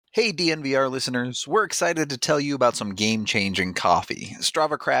Hey DNVR listeners, we're excited to tell you about some game-changing coffee.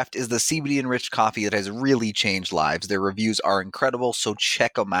 Strava Craft is the CBD-enriched coffee that has really changed lives. Their reviews are incredible, so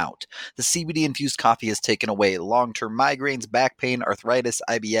check them out. The CBD-infused coffee has taken away long-term migraines, back pain, arthritis,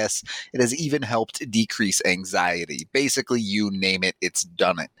 IBS. It has even helped decrease anxiety. Basically, you name it, it's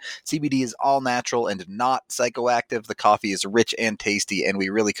done it. CBD is all natural and not psychoactive. The coffee is rich and tasty, and we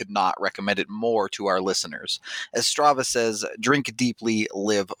really could not recommend it more to our listeners. As Strava says, drink deeply,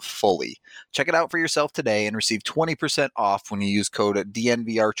 live fully. Check it out for yourself today and receive 20% off when you use code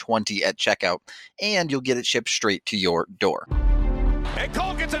DNVR20 at checkout, and you'll get it shipped straight to your door. And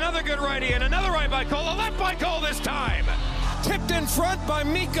Cole gets another good righty and another right by Cole, a left by Cole this time. Tipped in front by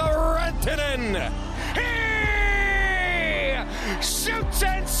Mika Rantanen. He shoots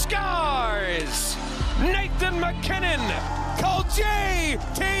and scores. Nathan McKinnon. Cole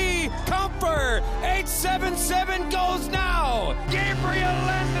J.T. Comfer. 877 goes now. Gabriel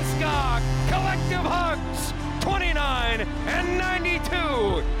Landeskog. Collective hugs. 29 and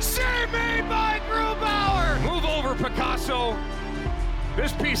 92. Save made by Grubauer. Move over, Picasso.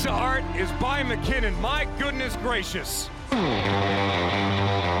 This piece of art is by McKinnon. My goodness gracious.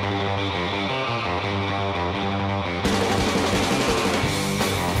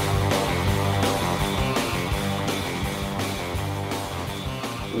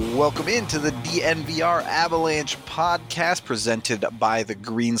 Welcome into the DNVR Avalanche podcast presented by The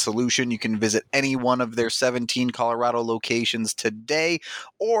Green Solution. You can visit any one of their 17 Colorado locations today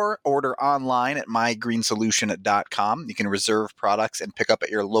or order online at mygreensolution.com. You can reserve products and pick up at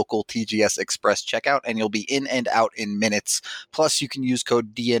your local TGS Express checkout, and you'll be in and out in minutes. Plus, you can use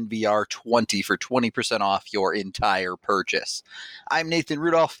code DNVR20 for 20% off your entire purchase. I'm Nathan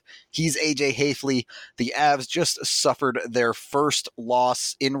Rudolph. He's AJ Hafley. The Avs just suffered their first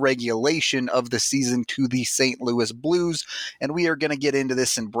loss in regulation of the season to the St. Louis Blues, and we are going to get into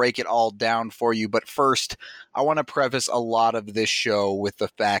this and break it all down for you. But first, I want to preface a lot of this show with the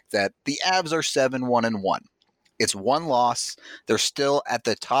fact that the Avs are 7-1-1. It's one loss. They're still at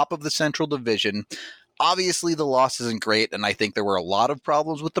the top of the Central Division. Obviously, the loss isn't great, and I think there were a lot of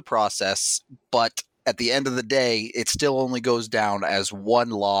problems with the process, but at the end of the day, it still only goes down as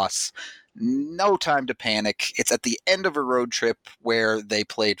one loss. No time to panic. It's at the end of a road trip where they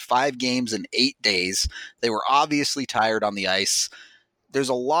played 5 games in 8 days. They were obviously tired on the ice. There's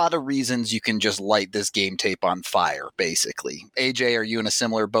a lot of reasons you can just light this game tape on fire, basically. AJ, are you in a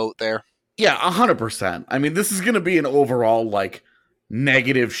similar boat there? Yeah, 100%. I mean, this is going to be an overall,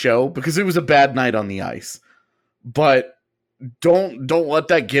 negative show because it was a bad night on the ice. But don't let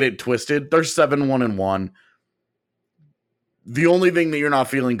that get it twisted. They're 7-1-1. The only thing that you're not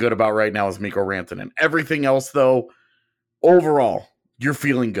feeling good about right now is Mikko Rantanen. Everything else, though, overall, you're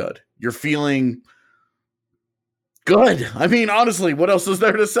feeling good. You're feeling good. I mean, honestly, what else is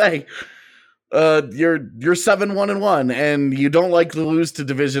there to say? You're 7-1-1, and you don't like to lose to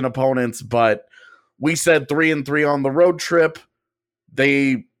division opponents, but we said 3-3 on the road trip.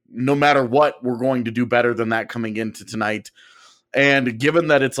 They, no matter what, we're going to do better than that coming into tonight. And given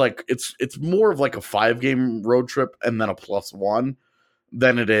that it's more of like a 5-game road trip and then a +1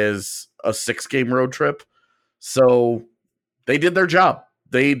 than it is a 6-game road trip. So they did their job.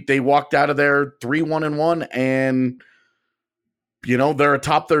 They walked out of there 3-1-1, and they're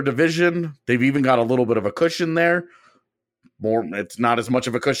atop their division. They've even got a little bit of a cushion there. It's not as much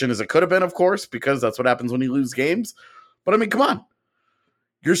of a cushion as it could have been, of course, because that's what happens when you lose games. But I mean, come on.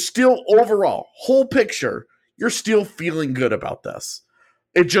 You're still overall, whole picture, you're still feeling good about this.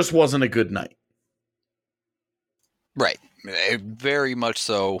 It just wasn't a good night. Right. It very much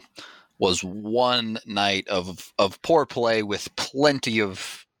so was one night of poor play with plenty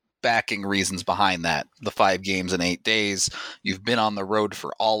of backing reasons behind that. The 5 games in 8 days. You've been on the road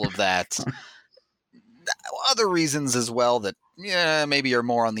for all of that. Other reasons as well that maybe are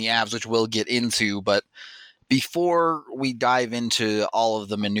more on the Avs, which we'll get into, but before we dive into all of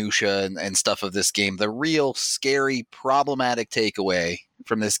the minutia and stuff of this game, the real scary, problematic takeaway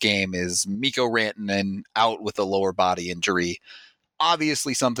from this game is Mikko Rantanen out with a lower body injury.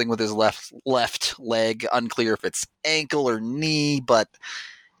 Obviously something with his left leg. Unclear if it's ankle or knee, but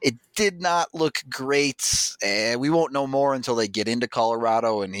it did not look great. We won't know more until they get into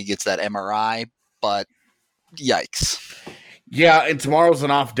Colorado and he gets that MRI, but yikes. Yeah, and tomorrow's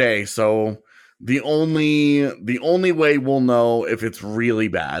an off day, so the only way we'll know if it's really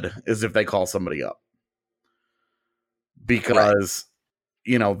bad is if they call somebody up. Because,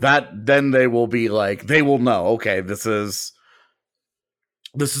 that then they will be like, they will know, okay, this is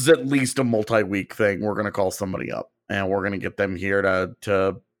at least a multi-week thing. We're going to call somebody up, and we're going to get them here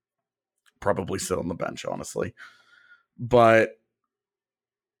to probably sit on the bench, honestly. But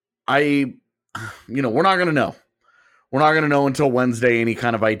we're not going to know. We're not going to know until Wednesday any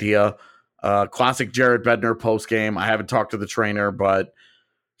kind of idea. Classic Jared Bednar post game. I haven't talked to the trainer, but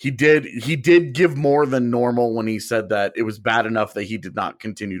he did give more than normal when he said that it was bad enough that he did not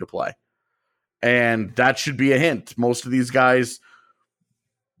continue to play. And that should be a hint. Most of these guys,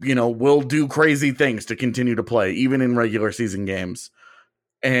 will do crazy things to continue to play, even in regular season games.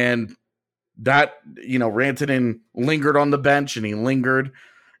 And that, Rantanen lingered on the bench, and he lingered,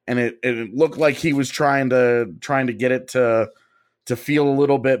 and it looked like he was trying to get it to feel a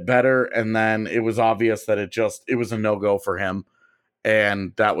little bit better, and then it was obvious that it was a no-go for him,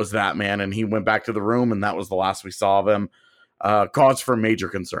 and that was that, man. And he went back to the room, and that was the last we saw of him. Cause for major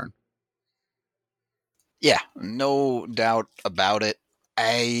concern. Yeah, no doubt about it.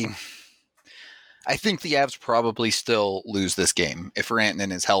 I think the Avs probably still lose this game if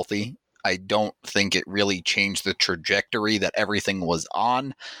Rantanen is healthy. I don't think it really changed the trajectory that everything was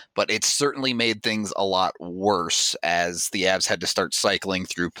on, but it certainly made things a lot worse as the Avs had to start cycling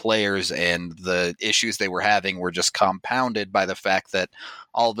through players, and the issues they were having were just compounded by the fact that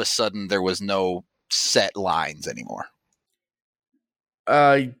all of a sudden there was no set lines anymore.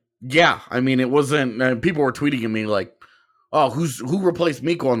 Yeah, I mean, it wasn't. People were tweeting at me like, "Oh, who replaced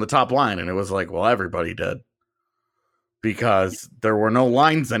Mikko on the top line?" And it was like, well, everybody did, because there were no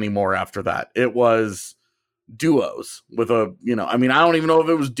lines anymore after that. It was duos with I don't even know if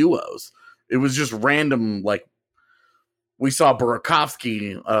it was duos. It was just random. Like, we saw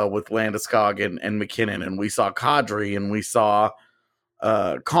Burakovsky with Landeskog and McKinnon, and we saw Kadri, and we saw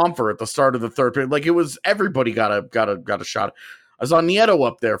Comfort at the start of the third period. Like, it was everybody got a shot. I saw Nieto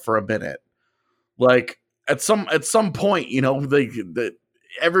up there for a minute. Like, at some point,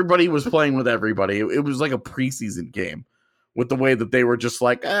 everybody was playing with everybody. It was like a preseason game with the way that they were just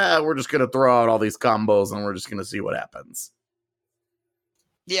like, we're just going to throw out all these combos and we're just going to see what happens.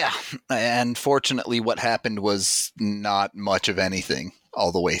 Yeah, and fortunately what happened was not much of anything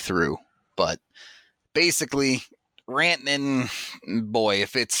all the way through. But basically, Rantanen, boy,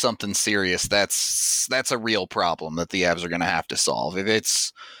 if it's something serious, that's a real problem that the Avs are going to have to solve. If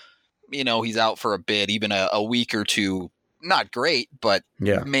it's, he's out for a bit, even a week or two, not great, but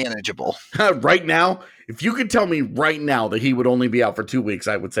manageable. Right now, if you could tell me right now that he would only be out for 2 weeks,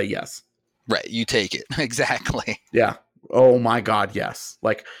 I would say yes. Right, you take it. Exactly. Yeah. Oh my God, yes.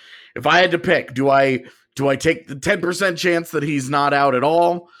 Like, if I had to pick, do I take the 10% chance that he's not out at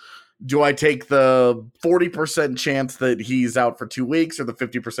all? Do I take the 40% chance that he's out for 2 weeks, or the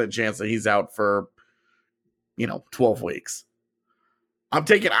 50% chance that he's out for, 12 weeks? I'm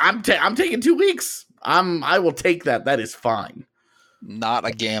taking 2 weeks. I will take that. That is fine. Not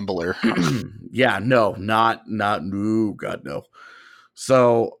a gambler. Yeah, no, no, God, no.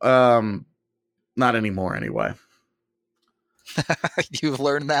 So, not anymore anyway. You've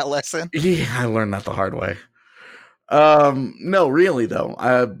learned that lesson? Yeah, I learned that the hard way. No, really though.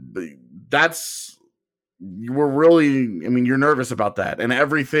 You're nervous about that, and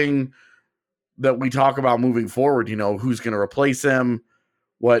everything that we talk about moving forward, who's going to replace him,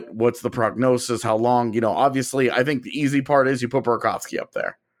 what's the prognosis, how long, obviously I think the easy part is you put Burakovsky up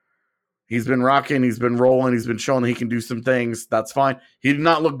there. He's been rocking, he's been rolling, he's been showing that he can do some things. That's fine. He did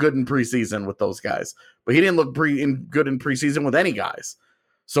not look good in preseason with those guys, but he didn't look good in preseason with any guys.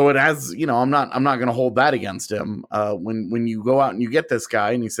 So it has, I'm not going to hold that against him. When you go out and you get this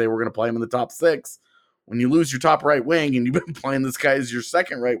guy and you say, we're going to play him in the top 6, when you lose your top right wing and you've been playing this guy as your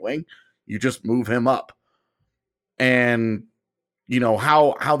second right wing, you just move him up. And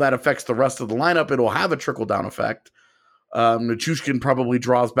how that affects the rest of the lineup, it'll have a trickle-down effect. Nichushkin probably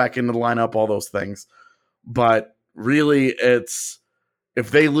draws back into the lineup, all those things. But really, it's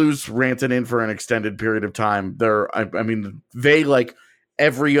if they lose Rantanen for an extended period of time, they, like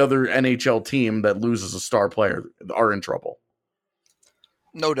every other NHL team that loses a star player, are in trouble.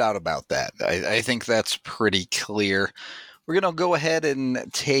 No doubt about that. I think that's pretty clear. We're going to go ahead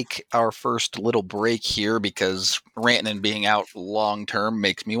and take our first little break here because Rantanen being out long-term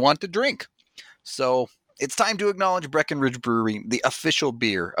makes me want to drink. So it's time to acknowledge Breckenridge Brewery, the official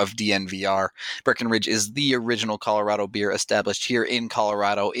beer of DNVR. Breckenridge is the original Colorado beer established here in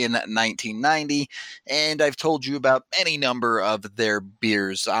Colorado in 1990, and I've told you about any number of their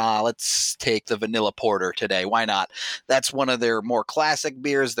beers. Let's take the Vanilla Porter today. Why not? That's one of their more classic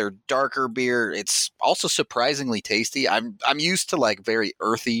beers, their darker beer. It's also surprisingly tasty. I'm used to like very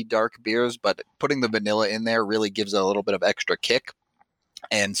earthy dark beers, but putting the vanilla in there really gives it a little bit of extra kick.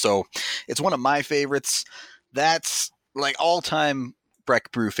 And so it's one of my favorites. That's like all-time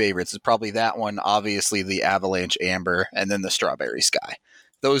Breck Brew favorites is probably that one, obviously the Avalanche Amber, and then the Strawberry Sky.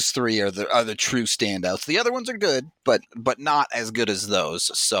 Those three are the true standouts. The other ones are good, but not as good as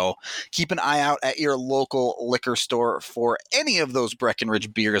those. So keep an eye out at your local liquor store for any of those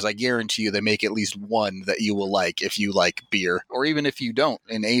Breckenridge beers. I guarantee you they make at least one that you will like if you like beer, or even if you don't,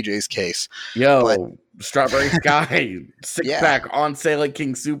 in AJ's case. Yo, Strawberry Sky 6-pack on sale at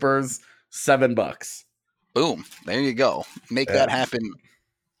King Supers, $7. Boom. There you go. Make that happen.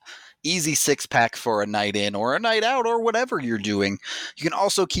 Easy 6-pack for a night in or a night out or whatever you're doing. You can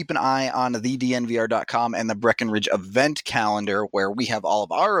also keep an eye on thednvr.com and the Breckenridge event calendar, where we have all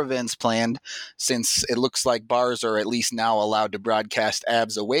of our events planned, since it looks like bars are at least now allowed to broadcast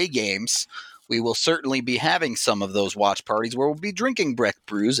Avs away games. We will certainly be having some of those watch parties where we'll be drinking Breck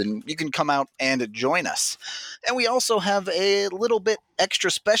brews, and you can come out and join us. And we also have a little bit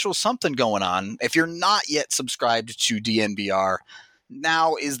extra special something going on. If you're not yet subscribed to DNVR,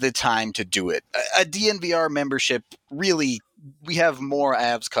 now is the time to do it. A DNVR membership, really, we have more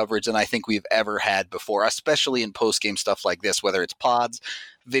Avs coverage than I think we've ever had before, especially in post-game stuff like this, whether it's pods,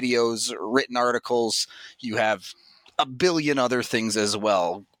 videos, written articles. You have a billion other things as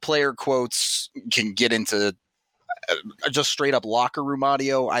well. Player quotes, can get into just straight up locker room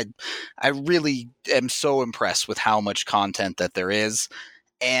audio. I really am so impressed with how much content that there is.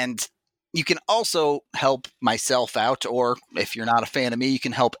 And you can also help myself out, or if you're not a fan of me, you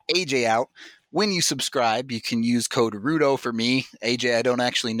can help AJ out. When you subscribe, you can use code RUDO for me. AJ, I don't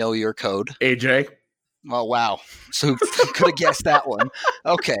actually know your code. AJ. Oh, wow. So could have guessed that one.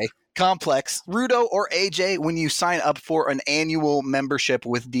 Okay. Complex. Rudo or AJ, when you sign up for an annual membership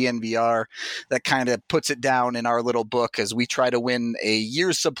with DNVR, that kind of puts it down in our little book as we try to win a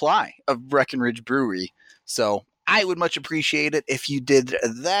year's supply of Breckenridge Brewery. So I would much appreciate it if you did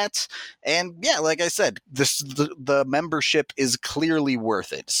that. And yeah, like I said, the membership is clearly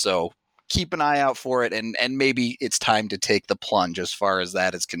worth it. So keep an eye out for it, and maybe it's time to take the plunge as far as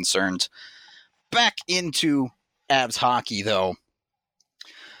that is concerned. Back into Avs hockey, though.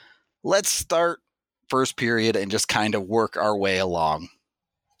 Let's start first period and just kind of work our way along.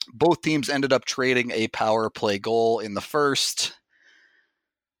 Both teams ended up trading a power play goal in the first.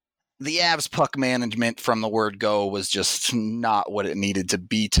 The Avs puck management from the word go was just not what it needed to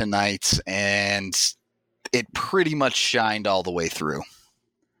be tonight, and it pretty much shined all the way through.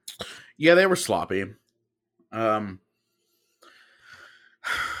 Yeah, they were sloppy.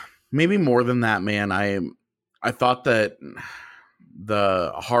 Maybe more than that, man. I thought that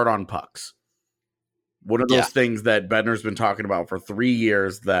the hard on pucks, one of those things that Bednar's been talking about for 3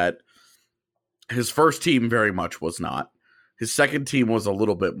 years, that his first team very much was not. His second team was a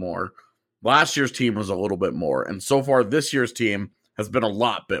little bit more. Last year's team was a little bit more. And so far, this year's team has been a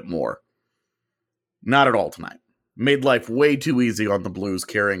lot bit more. Not at all tonight. Made life way too easy on the Blues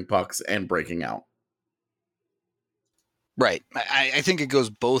carrying pucks and breaking out. Right. I think it goes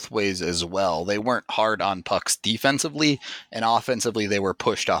both ways as well. They weren't hard on pucks defensively, and offensively they were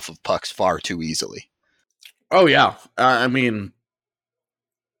pushed off of pucks far too easily. Oh, yeah. I mean,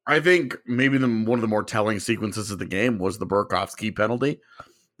 I think maybe one of the more telling sequences of the game was the Burakovsky penalty,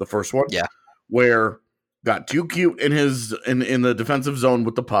 the first one. Yeah. Where got too cute in the defensive zone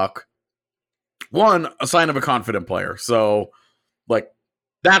with the puck. One, a sign of a confident player. So, like,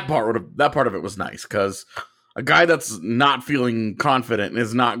 that part of it was nice, because a guy that's not feeling confident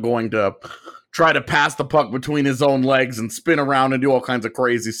is not going to try to pass the puck between his own legs and spin around and do all kinds of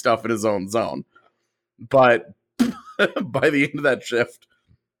crazy stuff in his own zone. But by the end of that shift,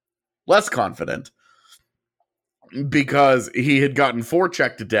 less confident, because he had gotten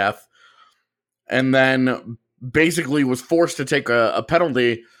forechecked to death and then basically was forced to take a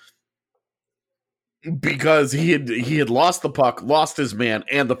penalty because he had lost the puck, lost his man,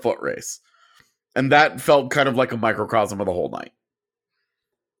 and the foot race. And that felt kind of like a microcosm of the whole night.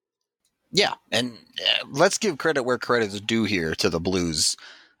 Yeah, and let's give credit where credit is due here to the Blues.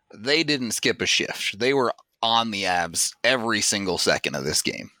 They didn't skip a shift. They were on the Avs every single second of this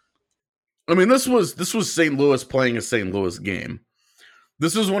game. I mean, this was St. Louis playing a St. Louis game.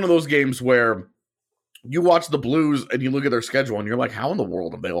 This is one of those games where you watch the Blues and you look at their schedule and you're like, how in the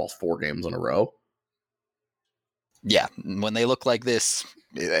world have they lost 4 games in a row? Yeah, when they look like this,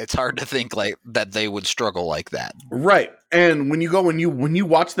 it's hard to think like that they would struggle like that. Right. And when you go when you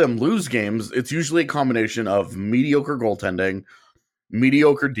watch them lose games, it's usually a combination of mediocre goaltending,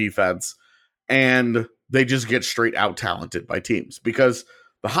 mediocre defense, and they just get straight out talented by teams, because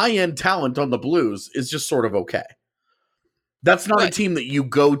the high-end talent on the Blues is just sort of okay. That's not a team that you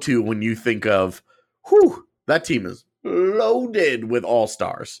go to when you think of, whew, that team is loaded with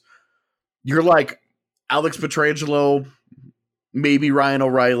all-stars. You're like Alex Pietrangelo, maybe Ryan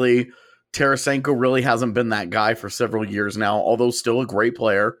O'Reilly, Tarasenko really hasn't been that guy for several years now, although still a great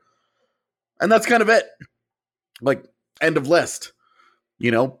player. And that's kind of it. Like, end of list.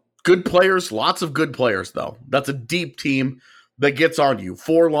 Good players, lots of good players, though. That's a deep team that gets on you.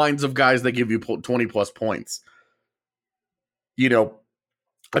 4 lines of guys that give you 20-plus points.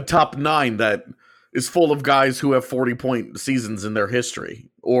 A top 9 that is full of guys who have 40-point seasons in their history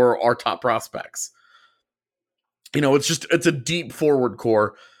or are top prospects. It's a deep forward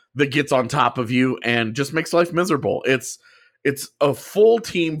core that gets on top of you and just makes life miserable. It's a full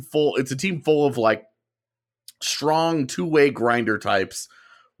team it's a team full of like strong two-way grinder types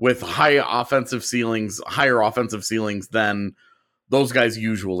with higher offensive ceilings than those guys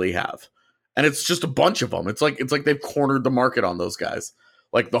usually have. And it's just a bunch of them. It's like they've cornered the market on those guys.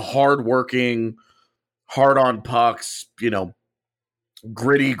 Like the hard-working, hard on pucks,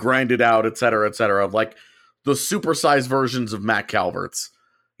 gritty, grinded out, et cetera, like the supersized versions of Matt Calverts,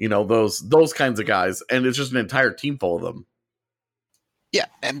 those kinds of guys. And it's just an entire team full of them. Yeah,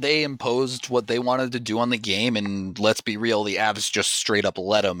 and they imposed what they wanted to do on the game, and let's be real, the Avs just straight up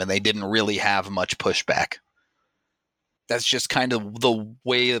let them, and they didn't really have much pushback. That's just kind of the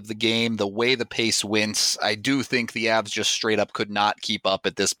way of the game, the way the pace wins. I do think the Avs just straight up could not keep up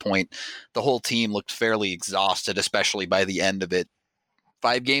at this point. The whole team looked fairly exhausted, especially by the end of it.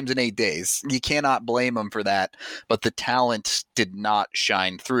 5 games in 8 days. You cannot blame them for that, but the talent did not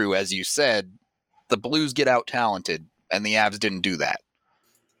shine through. As you said, the Blues get out-talented, and the Avs didn't do that.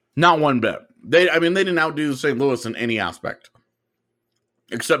 Not one bit. They didn't outdo St. Louis in any aspect,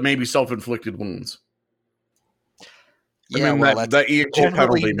 except maybe self-inflicted wounds. Yeah, that Ian Cole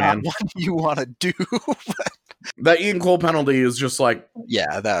penalty, not man. What you want to do? That Ian Cole penalty is just like,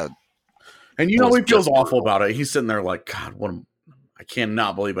 yeah, that. And he feels awful about it. He's sitting there like, God, I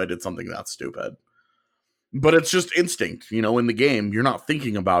cannot believe I did something that stupid. But it's just instinct, in the game. You're not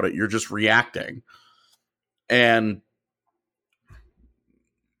thinking about it. You're just reacting. And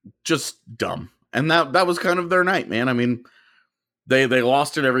just dumb. And that was kind of their night, man. I mean, they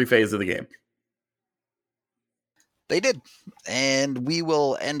lost in every phase of the game. They did. And we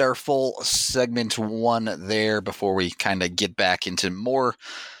will end our full segment 1 there before we kind of get back into more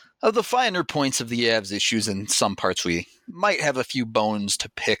of the finer points of the Avs issues. In some parts we might have a few bones to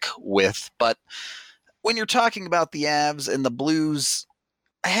pick with. But when you're talking about the Avs and the Blues,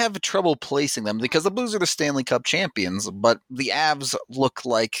 I have trouble placing them because the Blues are the Stanley Cup champions, but the Avs look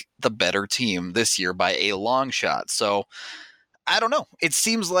like the better team this year by a long shot. So I don't know. It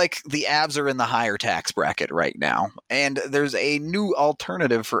seems like the Avs are in the higher tax bracket right now, and there's a new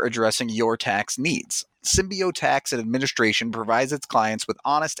alternative for addressing your tax needs. Symbio Tax and Administration provides its clients with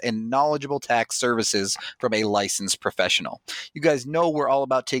honest and knowledgeable tax services from a licensed professional. You guys know we're all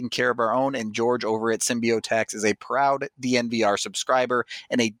about taking care of our own, and George over at Symbio Tax is a proud DNVR subscriber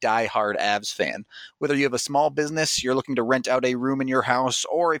and a diehard Avs fan. Whether you have a small business, you're looking to rent out a room in your house,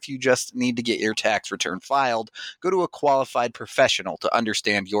 or if you just need to get your tax return filed, go to a qualified professional to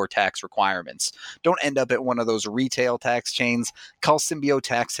understand your tax requirements. Don't end up at one of those retail tax chains. Call Symbio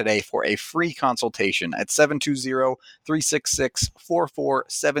Tax today for a free consultation at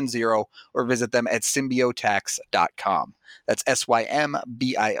 720-366-4470 or visit them at symbiotax.com. That's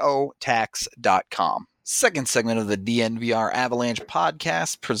SYMBIO tax.com. Second segment of the DNVR Avalanche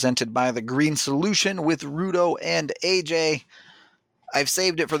podcast presented by The Green Solution with Rudo and AJ. I've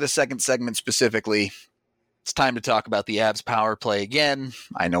saved it for the second segment specifically. It's time to talk about the Avs power play again.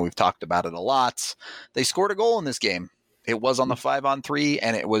 I know we've talked about it a lot. They scored a goal in this game. It was on the 5-on-3,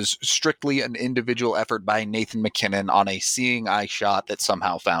 and it was strictly an individual effort by Nathan MacKinnon on a seeing eye shot that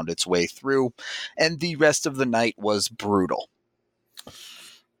somehow found its way through, and the rest of the night was brutal.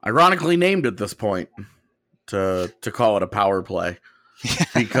 Ironically named at this point to call it a power play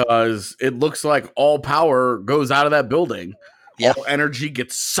because it looks like all power goes out of that building. Yep. All energy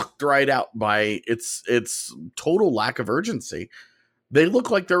gets sucked right out by its total lack of urgency. They look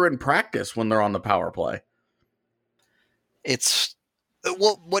like they're in practice when they're on the power play.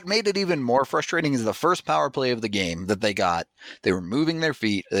 What made it even more frustrating is the first power play of the game that they got. They were moving their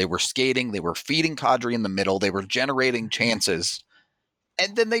feet, they were skating, they were feeding Kadri in the middle, they were generating chances,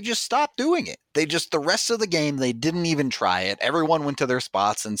 and then they just stopped doing it. The rest of the game, they didn't even try it. Everyone went to their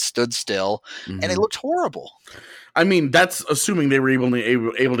spots and stood still, and it looked horrible. I mean, that's assuming they were able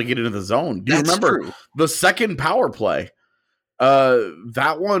to get into the zone. Do you remember the second power play?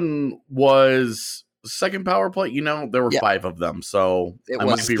 That one was... second power play, there were 5 of them, so I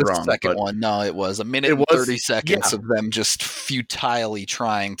might be wrong. Second one, no, it was a minute and 30 seconds of them just futilely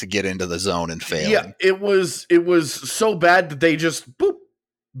trying to get into the zone and failing. Yeah, it was so bad that they just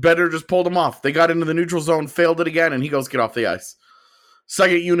better just pulled him off. They got into the neutral zone, failed it again, and he goes, get off the ice.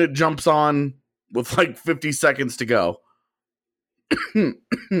 Second unit jumps on with like 50 seconds to go.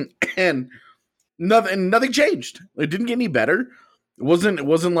 And nothing changed. It didn't get any better. It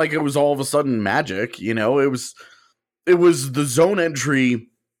wasn't like it was all of a sudden magic, you know. It was the zone entry.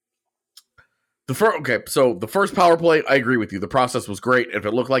 So the first power play, I agree with you. The process was great. If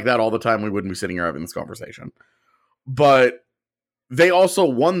it looked like that all the time, we wouldn't be sitting here having this conversation. But they also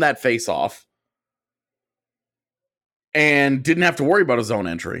won that face-off and didn't have to worry about a zone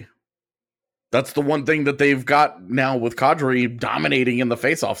entry. That's the one thing that they've got now with Kadri dominating in the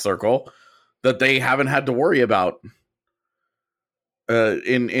face-off circle that they haven't had to worry about or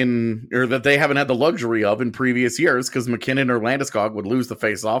that they haven't had the luxury of in previous years, because McKinnon or Landeskog would lose the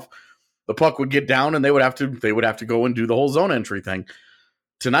face-off. The puck would get down and they would have to go and do the whole zone entry thing.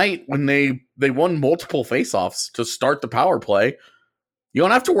 Tonight, when they won multiple face-offs to start the power play, you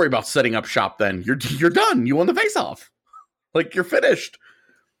don't have to worry about setting up shop then. You're done. You won the face-off. Like, you're finished.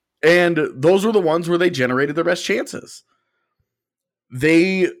 And those were the ones where they generated their best chances.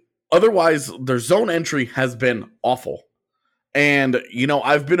 Otherwise, their zone entry has been awful. And, you know,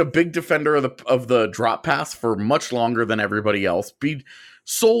 I've been a big defender of the drop pass for much longer than everybody else,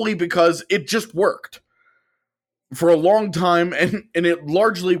 solely because it just worked for a long time, and it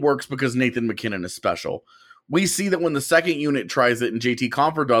largely works because Nathan MacKinnon is special. We see that when the second unit tries it and JT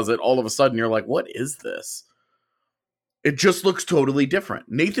Compher does it, all of a sudden you're like, what is this? It just looks totally different.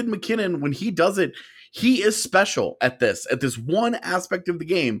 Nathan MacKinnon, when he does it, he is special at this one aspect of the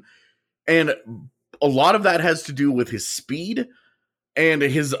game. And a lot of that has to do with his speed and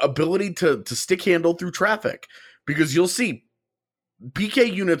his ability to stick handle through traffic. Because you'll see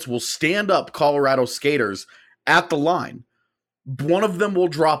PK units will stand up Colorado skaters at the line. One of them will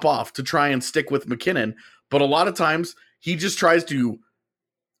drop off to try and stick with MacKinnon, but a lot of times he just tries to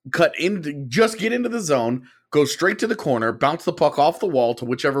get into the zone, go straight to the corner, bounce the puck off the wall to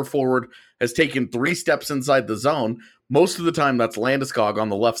whichever forward has taken 3 steps inside the zone. Most of the time that's Landeskog on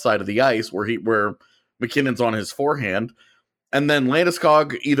the left side of the ice where MacKinnon's on his forehand. And then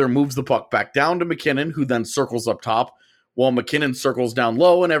Landeskog either moves the puck back down to MacKinnon, who then circles up top, while MacKinnon circles down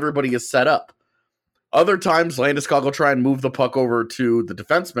low and everybody is set up. Other times, Landeskog will try and move the puck over to the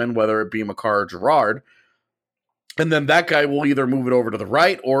defenseman, whether it be Makar or Girard, and then that guy will either move it over to the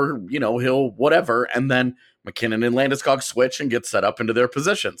right or, you know, he'll whatever, and then MacKinnon and Landeskog switch and get set up into their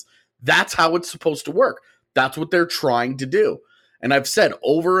positions. That's how it's supposed to work. That's what they're trying to do. And I've said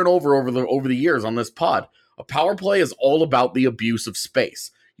over and over the years on this pod, a power play is all about the abuse of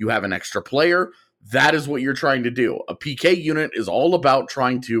space. You have an extra player, that is what you're trying to do. A PK unit is all about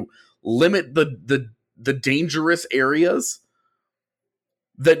trying to limit the dangerous areas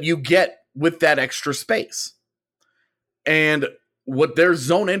that you get with that extra space. And what their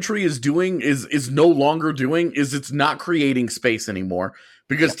zone entry is doing is no longer doing is it's not creating space anymore,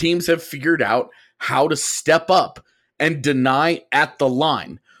 because teams have figured out how to step up and deny at the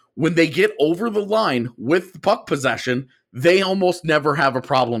line. When they get over the line with puck possession, they almost never have a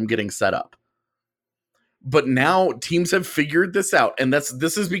problem getting set up. But now teams have figured this out, and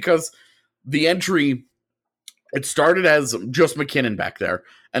this is because the entry, it started as just MacKinnon back there,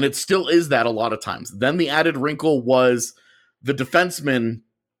 and it still is that a lot of times. Then the added wrinkle was the defenseman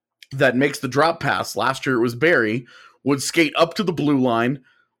that makes the drop pass, last year it was Barry, would skate up to the blue line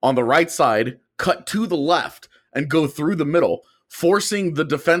on the right side, cut to the left, and go through the middle, forcing the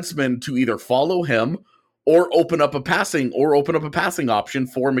defenseman to either follow him or open up a passing option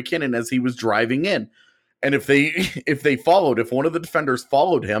for MacKinnon as he was driving in. And if one of the defenders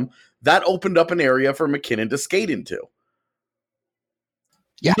followed him, that opened up an area for MacKinnon to skate into.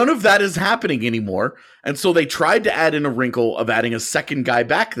 Yeah. None of that is happening anymore. And so they tried to add in a wrinkle of adding a second guy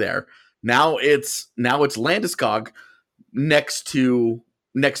back there. Now it's Landeskog next to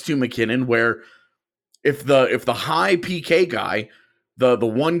MacKinnon, where if the high PK guy, the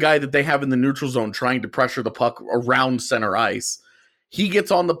one guy that they have in the neutral zone trying to pressure the puck around center ice, he gets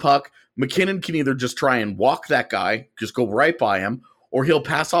on the puck, MacKinnon can either just try and walk that guy, just go right by him, or he'll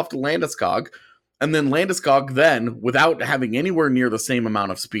pass off to Landeskog. And then Landeskog then, without having anywhere near the same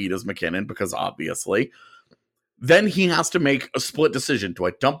amount of speed as MacKinnon, because obviously, then he has to make a split decision. Do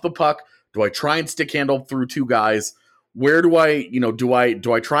I dump the puck? Do I try and stick handle through 2 guys? Where do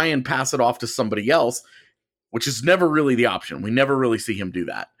I try and pass it off to somebody else? Which is never really the option. We never really see him do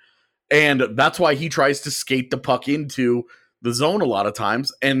that. And that's why he tries to skate the puck into the zone a lot of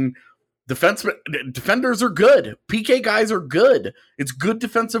times. And defenders are good. PK guys are good. It's good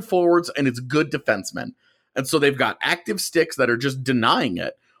defensive forwards and it's good defensemen. And so they've got active sticks that are just denying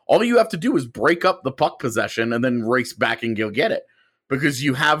it. All you have to do is break up the puck possession and then race back and go get it, because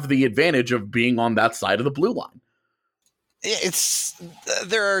you have the advantage of being on that side of the blue line.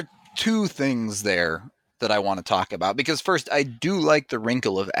 There are two things there that I want to talk about, because first, I do like the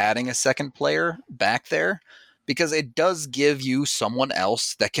wrinkle of adding a second player back there, because it does give you someone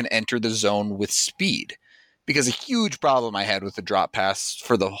else that can enter the zone with speed. Because a huge problem I had with the drop pass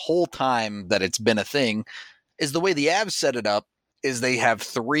for the whole time that it's been a thing is the way the Avs set it up is they have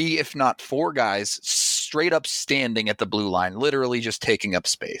 3, if not 4 guys straight up standing at the blue line, literally just taking up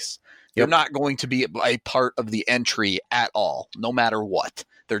space. They're not going to be a part of the entry at all, no matter what.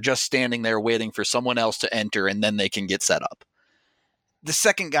 They're just standing there waiting for someone else to enter, and then they can get set up. The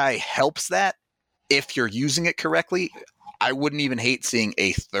second guy helps that if you're using it correctly. I wouldn't even hate seeing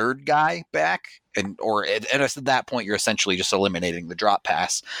a third guy back, and at that point, you're essentially just eliminating the drop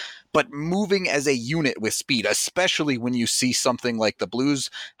pass. But moving as a unit with speed, especially when you see something like the Blues,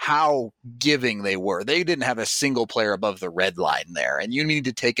 how giving they were. They didn't have a single player above the red line there, and you need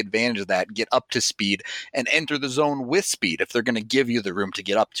to take advantage of that, get up to speed, and enter the zone with speed if they're going to give you the room to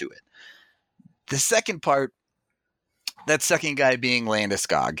get up to it. The second part, that second guy being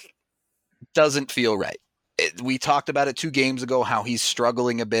Landeskog, doesn't feel right. We talked about it 2 games ago, how he's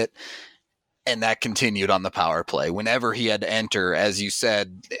struggling a bit, and that continued on the power play. Whenever he had to enter, as you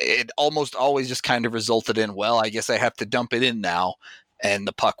said, it almost always just kind of resulted in, well, I guess I have to dump it in now, and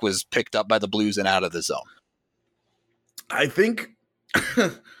the puck was picked up by the Blues and out of the zone. I think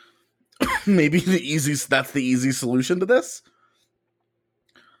maybe that's the easy solution to this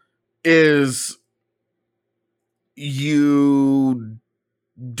is you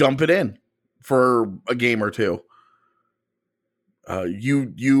dump it in for a game or 2.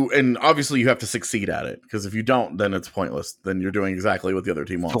 And obviously you have to succeed at it, because if you don't, then it's pointless. Then you're doing exactly what the other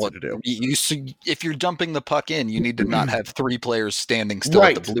team wants you to do. If you're dumping the puck in, you need to not have 3 players standing still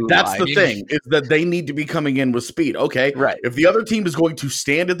right. at the blue That's line. The thing, is that they need to be coming in with speed. Okay, right. If the other team is going to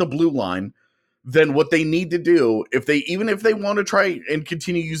stand at the blue line, then what they need to do, even if they want to try and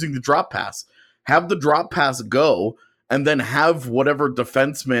continue using the drop pass, have the drop pass go, and then have whatever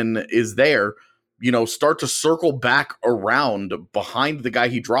defenseman is there, start to circle back around behind the guy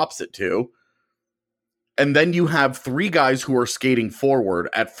he drops it to. And then you have 3 guys who are skating forward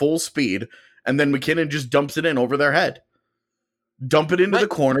at full speed, and then McKinnon just dumps it in over their head. Dump it into the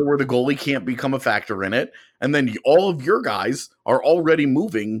corner where the goalie can't become a factor in it, and then all of your guys are already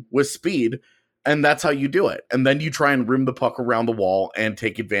moving with speed, and that's how you do it. And then you try and rim the puck around the wall and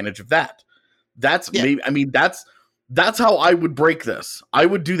take advantage of that. That's how I would break this. I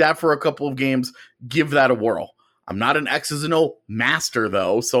would do that for a couple of games, give that a whirl. I'm not an X's and O master,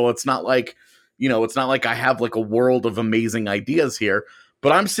 though, so it's not like, I have like a world of amazing ideas here.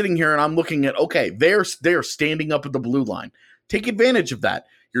 But I'm sitting here and I'm looking at, okay, they're standing up at the blue line. Take advantage of that.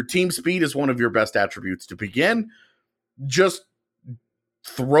 Your team speed is one of your best attributes to begin. Just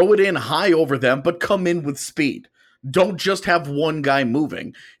throw it in high over them, but come in with speed. Don't just have one guy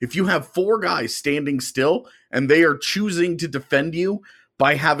moving. If you have 4 guys standing still and they are choosing to defend you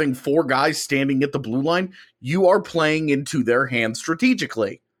by having 4 guys standing at the blue line, you are playing into their hands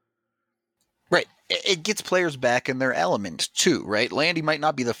strategically. Right. It gets players back in their element too, right? Landy might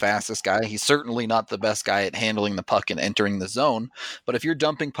not be the fastest guy. He's certainly not the best guy at handling the puck and entering the zone. But if you're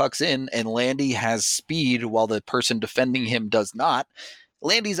dumping pucks in and Landy has speed while the person defending him does not,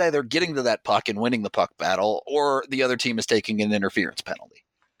 Landy's either getting to that puck and winning the puck battle, or the other team is taking an interference penalty.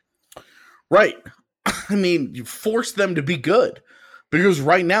 Right. I mean, you force them to be good, because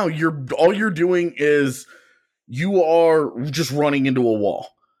right now all you're doing is you are just running into a wall.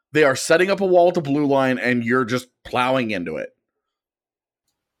 They are setting up a wall at the blue line, and you're just plowing into it.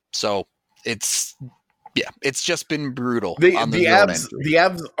 So it's just been brutal. The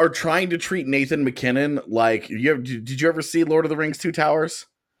Avs are trying to treat Nathan McKinnon like did you ever see Lord of the Rings: Two Towers?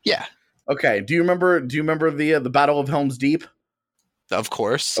 Yeah. Okay. Do you remember the Battle of Helm's Deep? Of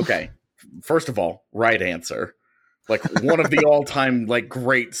course. Okay. First of all, right answer. Like one of the all-time like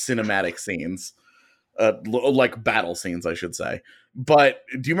great cinematic scenes. Like battle scenes, I should say. But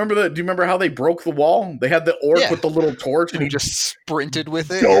do you remember how they broke the wall? They had the orc with the little torch, and he just sprinted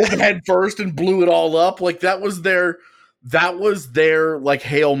with it, dove head first, and blew it all up. Like that was their like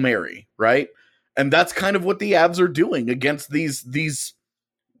Hail Mary, right? And that's kind of what the Avs are doing against these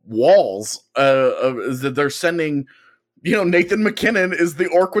walls. Is that they're sending, Nathan McKinnon is the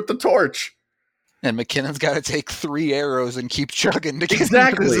orc with the torch. And McKinnon's got to take 3 arrows and keep chugging to get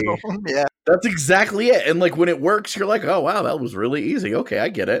exactly. into the zone. Yeah, that's exactly it. And like when it works, you're like, oh wow, that was really easy. Okay, I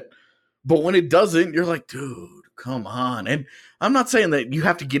get it. But when it doesn't, you're like, dude, come on. And I'm not saying that you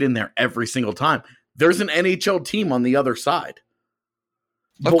have to get in there every single time. There's an NHL team on the other side.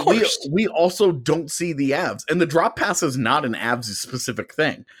 Of course. we also don't see the Avs. And the drop pass is not an Avs specific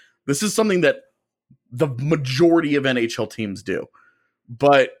thing. This is something that The majority of NHL teams do.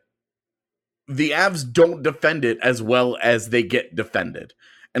 But the Avs don't defend it as well as they get defended.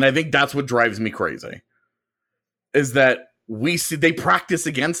 And I think that's what drives me crazy. Is that we see they practice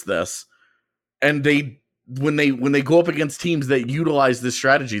against this, and when they go up against teams that utilize this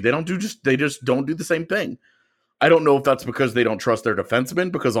strategy, they just don't do the same thing. I don't know if that's because they don't trust their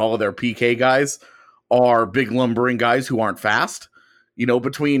defensemen, because all of their PK guys are big lumbering guys who aren't fast. You know,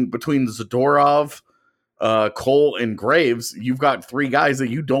 between Zadorov, Cole, and Graves, you've got 3 guys that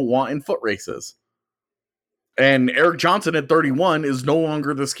you don't want in foot races. And Eric Johnson at 31 is no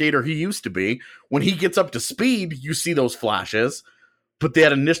longer the skater he used to be. When he gets up to speed, you see those flashes, but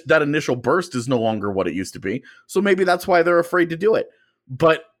that initial burst is no longer what it used to be. So maybe that's why they're afraid to do it.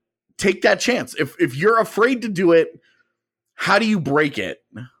 But take that chance. If you're afraid to do it, how do you break it?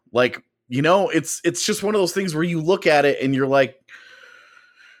 Like, you know, it's just one of those things where you look at it and you're like,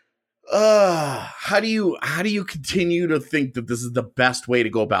 how do you continue to think that this is the best way to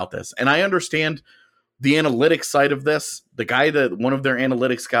go about this? And I understand the analytics side of this. The guy one of their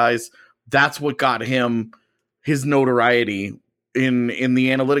analytics guys, that's what got him his notoriety in the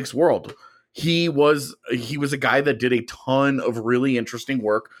analytics world. He was a guy that did a ton of really interesting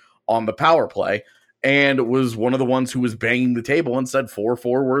work on the power play, and was one of the ones who was banging the table and said 4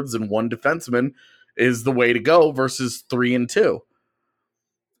 forwards and 1 defenseman is the way to go versus 3 and 2.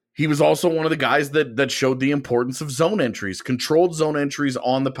 He was also one of the guys that showed the importance of zone entries, controlled zone entries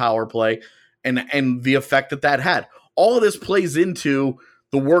on the power play, and the effect that had. All of this plays into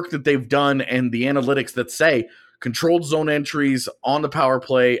the work that they've done and the analytics that say controlled zone entries on the power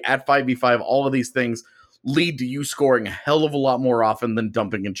play at 5v5, all of these things lead to you scoring a hell of a lot more often than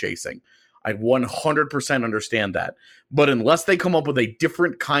dumping and chasing. I 100% understand that. But unless they come up with a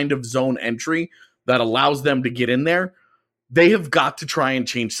different kind of zone entry that allows them to get in there, they have got to try and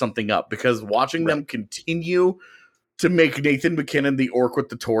change something up, because watching them continue to make Nathan MacKinnon the orc with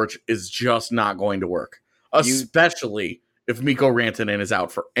the torch is just not going to work, especially if Mikko Rantanen is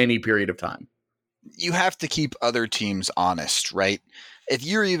out for any period of time. You have to keep other teams honest, right? If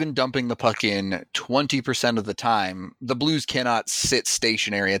you're even dumping the puck in 20% of the time, the Blues cannot sit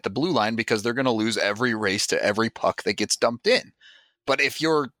stationary at the blue line, because they're going to lose every race to every puck that gets dumped in. But if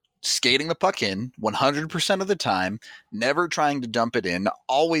you're skating the puck in 100% of the time, never trying to dump it in,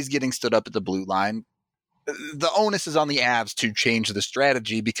 always getting stood up at the blue line, the onus is on the Avs to change the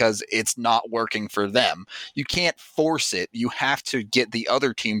strategy, because it's not working for them. You can't force it. You have to get the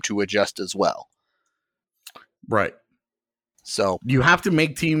other team to adjust as well. Right. So you have to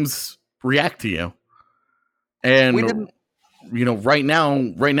make teams react to you. And you know, right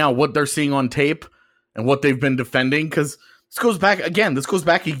now what they're seeing on tape and what they've been defending, because this goes back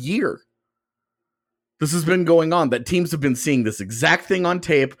a year. This has been going on, that teams have been seeing this exact thing on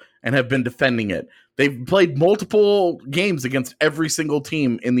tape and have been defending it. They've played multiple games against every single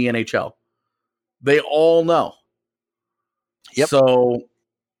team in the NHL. They all know. Yep. So,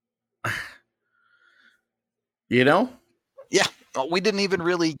 you know? Yeah. We didn't even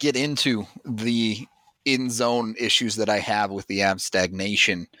really get into the in-zone issues that I have with the Avs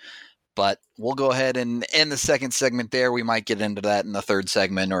stagnation. But we'll go ahead and end the second segment there. We might get into that in the third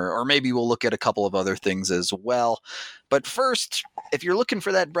segment, or maybe we'll look at a couple of other things as well. But first, if you're looking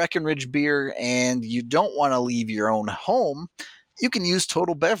for that Breckenridge beer and you don't want to leave your own home, you can use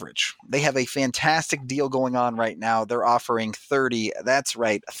Total Beverage. They have a fantastic deal going on right now. They're offering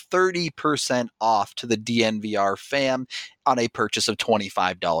 30% off to the DNVR fam on a purchase of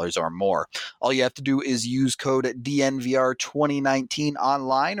 $25 or more. All you have to do is use code DNVR2019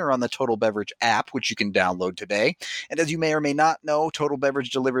 online or on the Total Beverage app, which you can download today. And as you may or may not know, Total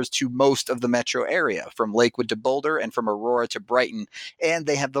Beverage delivers to most of the metro area, from Lakewood to Boulder and from Aurora to Brighton, and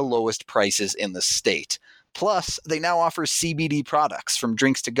they have the lowest prices in the state. Plus, they now offer CBD products. From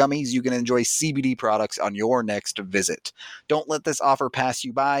drinks to gummies, you can enjoy CBD products on your next visit. Don't let this offer pass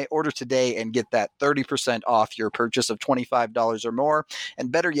you by. Order today and get that 30% off your purchase of $25 or more.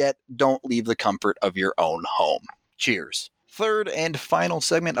 And better yet, don't leave the comfort of your own home. Cheers. Third and final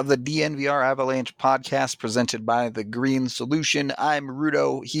segment of the DNVR Avalanche podcast, presented by The Green Solution. I'm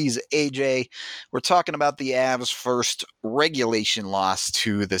Rudo. He's AJ. We're talking about the Avs' first regulation loss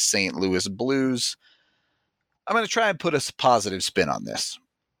to the St. Louis Blues. I'm going to try and put a positive spin on this.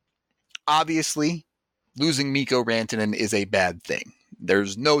 Obviously, losing Mikko Rantanen is a bad thing.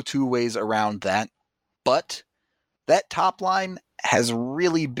 There's no two ways around that. But that top line has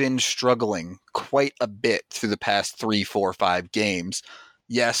really been struggling quite a bit through the past 3, 4, 5 games.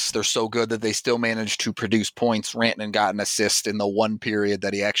 Yes, they're so good that they still managed to produce points. Rantanen got an assist in the one period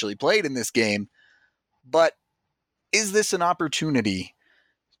that he actually played in this game. But is this an opportunity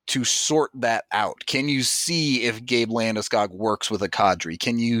to sort that out? Can you see if Gabe Landeskog works with a Kadri?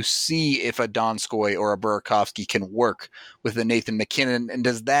 Can you see if a Donskoy or a Burakovsky can work with a Nathan MacKinnon? And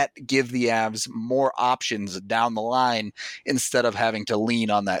does that give the Avs more options down the line instead of having to lean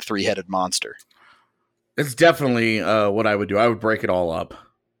on that three-headed monster? It's definitely what I would do. I would break it all up.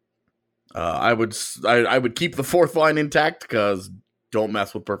 I would keep the fourth line intact because don't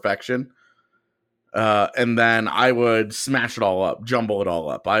mess with perfection. And then I would smash it all up, jumble it all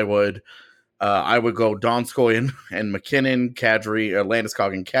up. I would go Donskoy and MacKinnon, Kadri,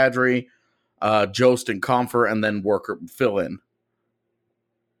 Landeskog and Kadri, Jost and Compher, and then fill in.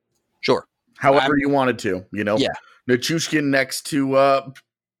 Sure. However you wanted to, Yeah. Nichushkin next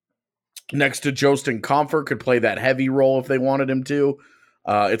to Jost and Compher could play that heavy role if they wanted him to.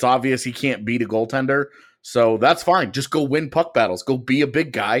 It's obvious he can't beat a goaltender, so that's fine. Just go win puck battles. Go be a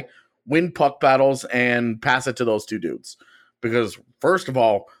big guy, win puck battles, and pass it to those two dudes. Because, first of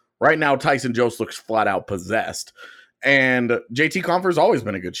all, right now Tyson Jost looks flat out possessed, and JT Compher's always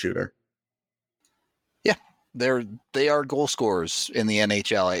been a good shooter. Yeah, they are goal scorers in the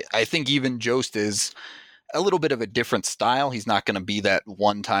NHL. I think even Jost is a little bit of a different style. He's not going to be that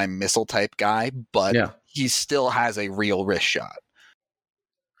one-time missile type guy, but he still has a real wrist shot.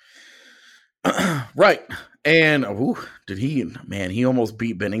 Right. And he almost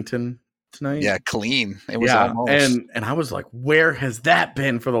beat Binnington tonight. Yeah, clean. It was almost. And I was like, where has that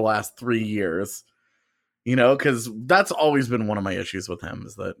been for the last 3 years? Because that's always been one of my issues with him,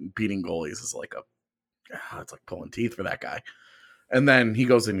 is that beating goalies is like it's like pulling teeth for that guy. And then he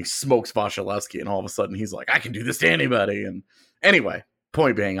goes and he smokes Vasilevsky, and all of a sudden he's like, I can do this to anybody. And anyway,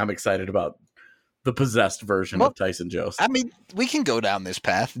 point being, I'm excited about the possessed version of Tyson Jost. I mean, we can go down this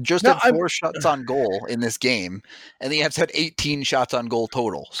path. Jost had 4 shots on goal in this game, and the Avs had 18 shots on goal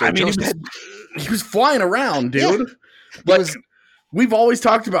total. So I mean, he was flying around, dude. Yeah, we've always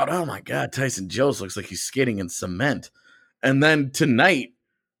talked about, oh my God, Tyson Jost looks like he's skating in cement. And then tonight,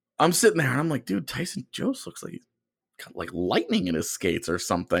 I'm sitting there and I'm like, dude, Tyson Jost looks like he's got like lightning in his skates or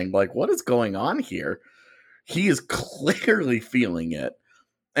something. Like, what is going on here? He is clearly feeling it.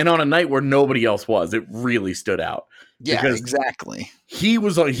 And on a night where nobody else was, it really stood out. Yeah, exactly. He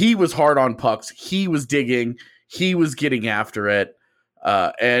was hard on pucks. He was digging. He was getting after it,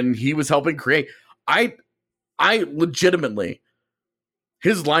 and he was helping create. I legitimately,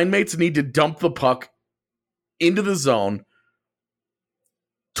 his line mates need to dump the puck into the zone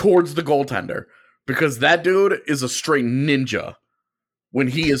towards the goaltender, because that dude is a straight ninja when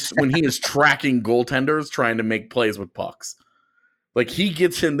he is tracking goaltenders trying to make plays with pucks. Like, he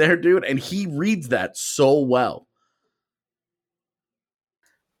gets in there, dude, and he reads that so well.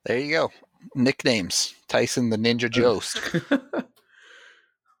 There you go. Nicknames. Tyson the Ninja Jost.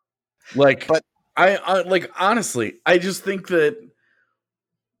 But I honestly, I just think that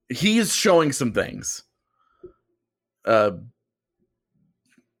he is showing some things. And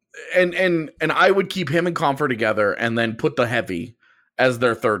I would keep him and Compher together and then put the heavy as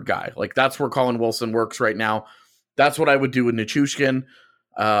their third guy. Like, that's where Colin Wilson works right now. That's what I would do with Nichushkin.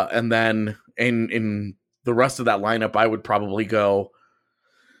 And then in the rest of that lineup, I would probably go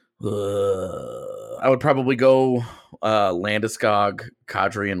Landeskog,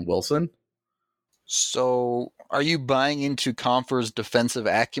 Kadri, and Wilson. So are you buying into Compher's defensive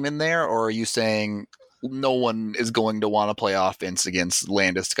acumen there, or are you saying no one is going to want to play offense against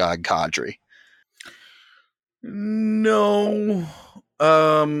Landeskog, Kadri? No.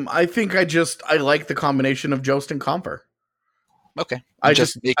 I think I like the combination of Jost and Compher. Okay. I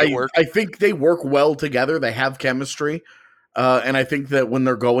think they work well together. They have chemistry. And I think that when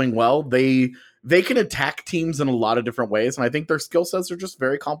they're going well, they can attack teams in a lot of different ways. And I think their skill sets are just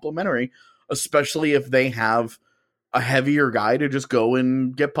very complementary, especially if they have a heavier guy to just go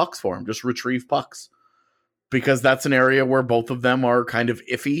and get pucks for him, just retrieve pucks. Because that's an area where both of them are kind of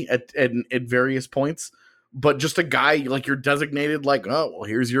iffy at various points. But just a guy like you're designated, like, oh, well,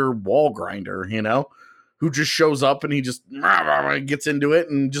 here's your wall grinder, who just shows up and he just gets into it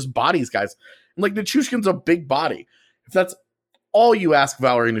and just bodies guys. And like, Nichushkin's a big body. If that's all you ask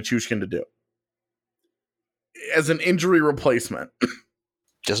Valeri Nichushkin to do as an injury replacement,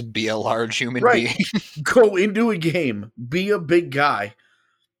 just be a large human being. Go into a game, be a big guy,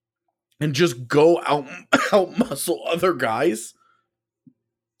 and just go out muscle other guys.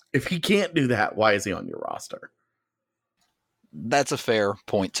 If he can't do that, why is he on your roster? That's a fair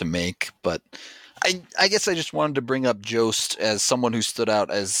point to make, but I guess I just wanted to bring up Jost as someone who stood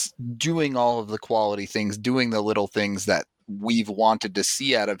out as doing all of the quality things, doing the little things that we've wanted to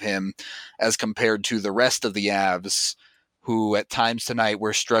see out of him, as compared to the rest of the Avs, who at times tonight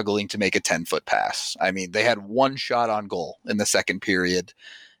were struggling to make a 10-foot pass. I mean, they had 1 shot on goal in the second period,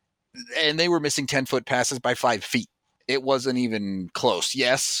 And they were missing 10-foot passes by 5 feet. It wasn't even close.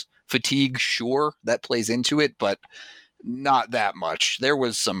 Yes, fatigue, sure, that plays into it, but not that much. There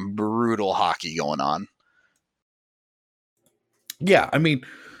was some brutal hockey going on. Yeah, I mean,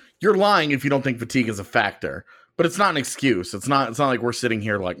 you're lying if you don't think fatigue is a factor, but it's not an excuse. It's not like we're sitting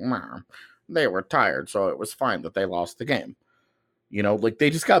here like, they were tired, so it was fine that they lost the game. You know, like they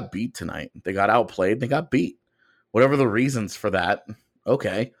just got beat tonight. They got outplayed, they got beat. Whatever the reasons for that,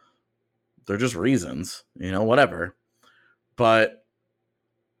 okay. They're just reasons, you know, whatever. But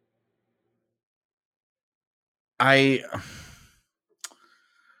I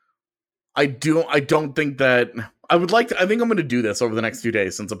don't think that I would like to. I think I'm going to do this over the next few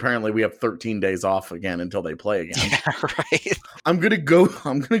days, since apparently we have 13 days off again until they play again. Yeah, right. I'm going to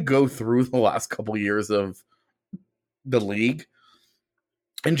go through the last couple years of the league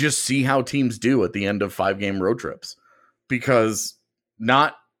and just see how teams do at the end of 5-game road trips, because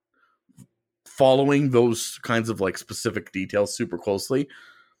not following those kinds of like specific details super closely,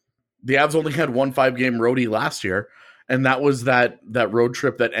 the Avs only had one 5-game roadie last year, and that was that road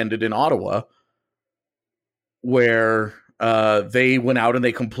trip that ended in Ottawa, where they went out and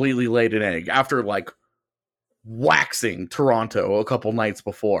they completely laid an egg after like waxing Toronto a couple nights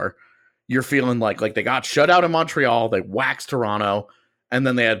before. You're feeling like they got shut out in Montreal, they waxed Toronto, and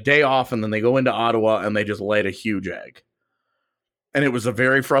then they had a day off, and then they go into Ottawa and they just laid a huge egg. And it was a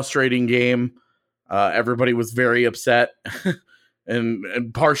very frustrating game. Everybody was very upset.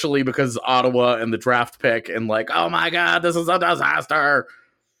 And partially because Ottawa and the draft pick, and like, oh my God, this is a disaster.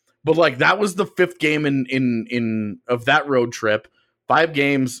 But like, that was the 5th game in of that road trip. 5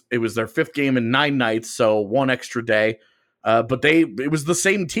 games. It was their 5th game in 9 nights, so 1 extra day. But it was the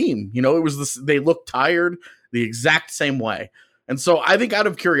same team. You know, they looked tired the exact same way. And so I think, out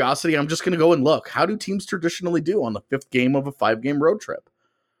of curiosity, I'm just going to go and look. How do teams traditionally do on the 5th game of a 5-game road trip?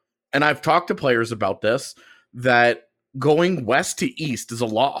 And I've talked to players about this, that going west to east is a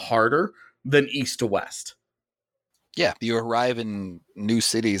lot harder than east to west. Yeah, you arrive in new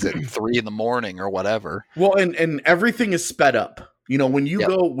cities at 3 a.m. or whatever. Well, and everything is sped up. You know, when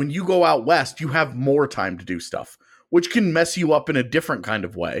you go out west, you have more time to do stuff, which can mess you up in a different kind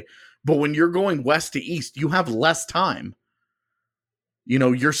of way. But when you're going west to east, you have less time. You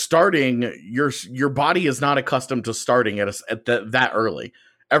know, you're starting, your body is not accustomed to starting at that early.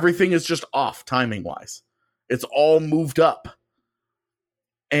 Everything is just off timing wise. It's all moved up.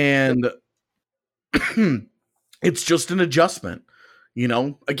 And it's just an adjustment. You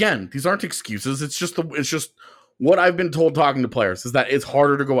know, again, these aren't excuses. It's just what I've been told talking to players is that it's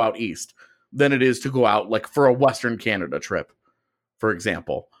harder to go out east than it is to go out like for a Western Canada trip, for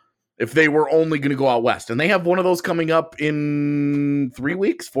example. If they were only going to go out west, and they have one of those coming up in 4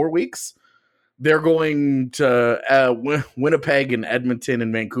 weeks, they're going to Winnipeg and Edmonton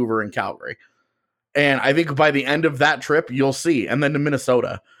and Vancouver and Calgary. And I think by the end of that trip, you'll see, and then to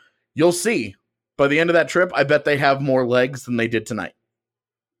Minnesota, you'll see. By the end of that trip, I bet they have more legs than they did tonight.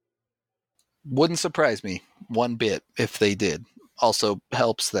 Wouldn't surprise me one bit if they did. Also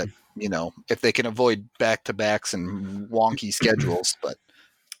helps that, you know, if they can avoid back-to-backs and wonky schedules, but...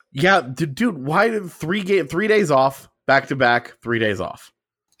 Yeah, dude, why did 3 days off, back-to-back, 3 days off?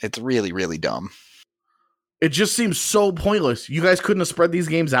 It's really, really dumb. It just seems so pointless. You guys couldn't have spread these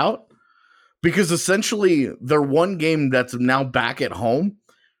games out? Because essentially, they're one game that's now back at home,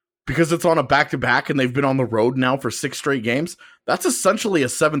 because it's on a back-to-back and they've been on the road now for 6 straight games. That's essentially a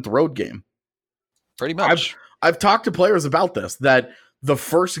 7th road game. Pretty much. I've talked to players about this, that the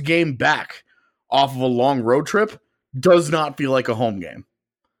first game back off of a long road trip does not feel like a home game.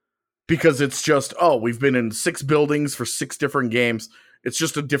 Because it's just, we've been in 6 buildings for 6 different games. It's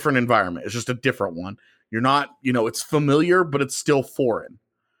just a different environment. It's just a different one. You're not, you know, it's familiar, but it's still foreign.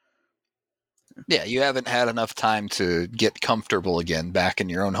 Yeah, you haven't had enough time to get comfortable again back in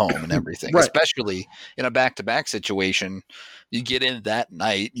your own home and everything. Right. Especially in a back-to-back situation, you get in that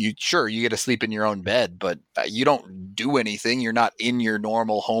night, you get to sleep in your own bed, but you don't do anything. You're not in your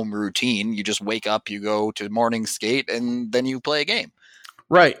normal home routine. You just wake up, you go to morning skate, and then you play a game.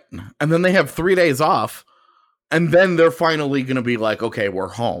 Right. And then they have 3 days off, and then they're finally going to be like, okay, we're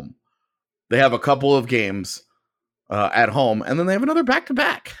home. They have a couple of games at home, and then they have another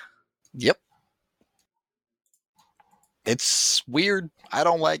back-to-back. Yep. It's weird. I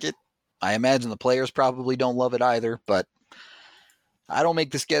don't like it. I imagine the players probably don't love it either, but I don't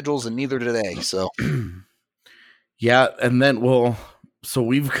make the schedules, and neither do they. So, yeah. And then, so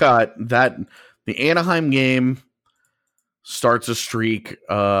we've got that. The Anaheim game starts a streak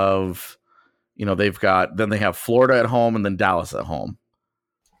of, you know, then they have Florida at home and then Dallas at home.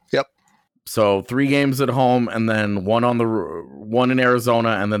 Yep. So 3 games at home, and then one in Arizona,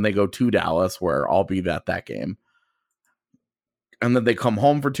 and then they go to Dallas, where I'll be at that game. And then they come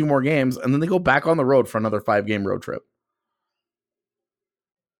home for 2 more games, and then they go back on the road for another 5-game road trip.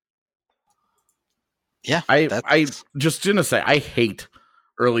 Yeah, I just gonna say I hate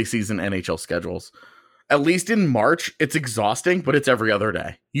early season NHL schedules. At least in March, it's exhausting, but it's every other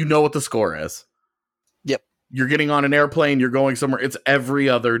day. You know what the score is. Yep. You're getting on an airplane, you're going somewhere. It's every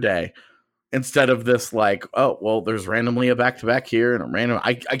other day. Instead of this, like, oh, well, there's randomly a back-to-back here and a random.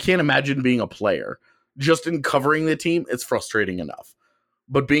 I can't imagine being a player. Just in covering the team, it's frustrating enough.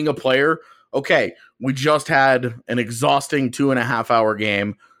 But being a player, okay, we just had an exhausting 2.5-hour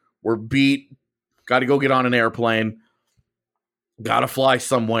game. We're beat. Got to go get on an airplane. Got to fly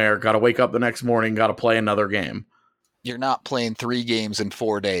somewhere. Got to wake up the next morning. Got to play another game. You're not playing 3 games in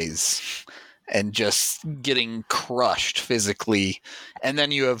 4 days and just getting crushed physically. And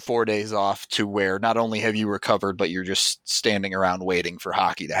then you have 4 days off to where not only have you recovered, but you're just standing around waiting for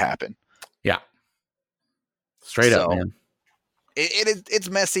hockey to happen. Yeah. Straight up, man. It's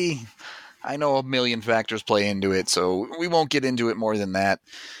messy. I know a million factors play into it, so we won't get into it more than that.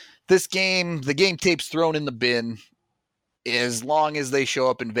 This game, the game tape's thrown in the bin. As long as they show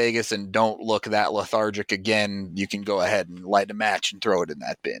up in Vegas and don't look that lethargic again, you can go ahead and light a match and throw it in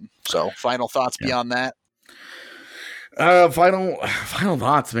that bin. So, final thoughts beyond that? Final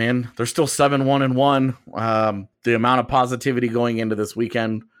thoughts, man. They're still 7-1-1. The amount of positivity going into this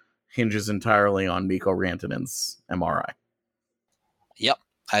weekend hinges entirely on Mikko Rantanen's MRI. Yep.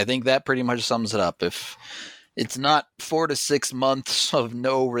 I think that pretty much sums it up. If it's not 4 to 6 months of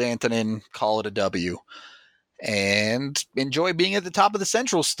no Rantanen, call it a W. And enjoy being at the top of the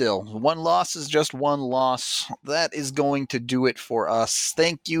Central still. 1 loss is just 1 loss. That is going to do it for us.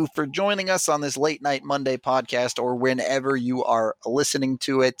 Thank you for joining us on this Late Night Monday podcast or whenever you are listening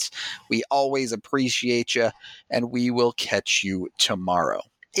to it. We always appreciate you, and we will catch you tomorrow.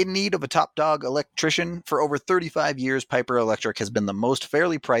 In need of a top dog electrician? For over 35 years, Piper Electric has been the most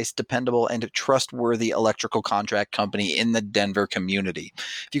fairly priced, dependable, and trustworthy electrical contract company in the Denver community.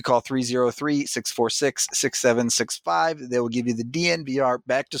 If you call 303-646-6765, they will give you the DNVR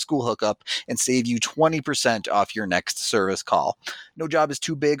back-to-school hookup and save you 20% off your next service call. No job is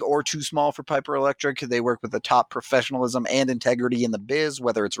too big or too small for Piper Electric. They work with the top professionalism and integrity in the biz,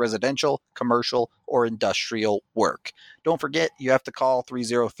 whether it's residential, commercial, or industrial work. Don't forget, you have to call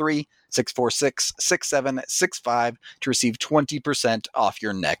 303-646-6765 to receive 20% off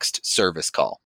your next service call.